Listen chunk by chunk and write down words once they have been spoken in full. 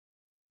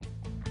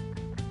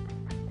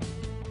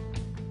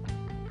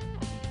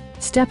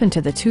Step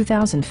into the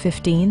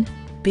 2015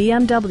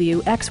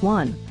 BMW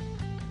X1.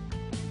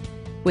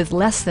 With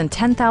less than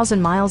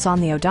 10,000 miles on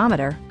the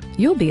odometer,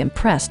 you'll be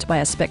impressed by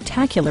a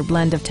spectacular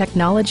blend of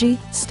technology,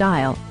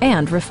 style,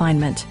 and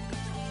refinement.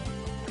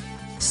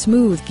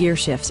 Smooth gear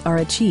shifts are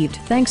achieved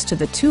thanks to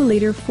the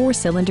 2-liter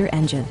 4-cylinder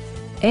engine.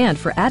 And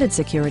for added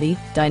security,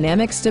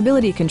 dynamic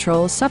stability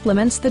control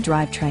supplements the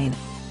drivetrain.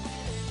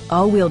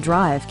 All-wheel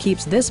drive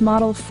keeps this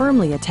model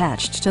firmly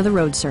attached to the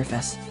road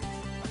surface.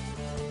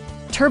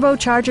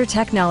 Turbocharger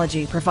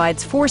technology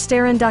provides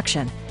forced-air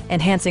induction,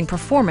 enhancing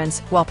performance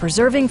while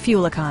preserving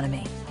fuel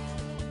economy.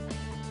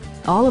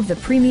 All of the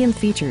premium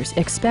features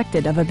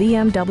expected of a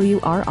BMW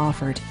are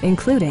offered,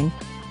 including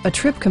a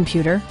trip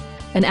computer,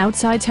 an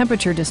outside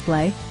temperature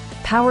display,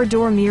 power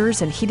door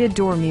mirrors and heated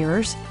door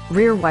mirrors,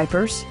 rear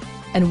wipers,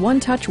 and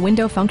one-touch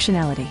window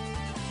functionality.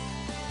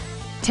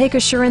 Take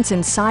assurance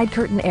in side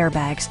curtain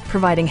airbags,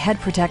 providing head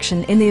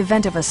protection in the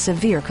event of a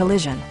severe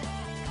collision.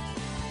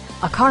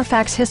 A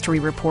Carfax history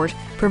report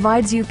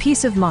provides you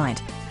peace of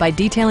mind by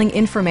detailing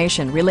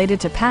information related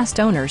to past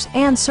owners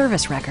and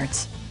service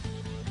records.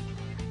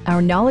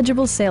 Our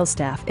knowledgeable sales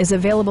staff is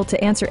available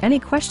to answer any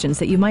questions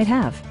that you might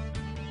have.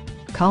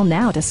 Call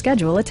now to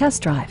schedule a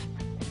test drive.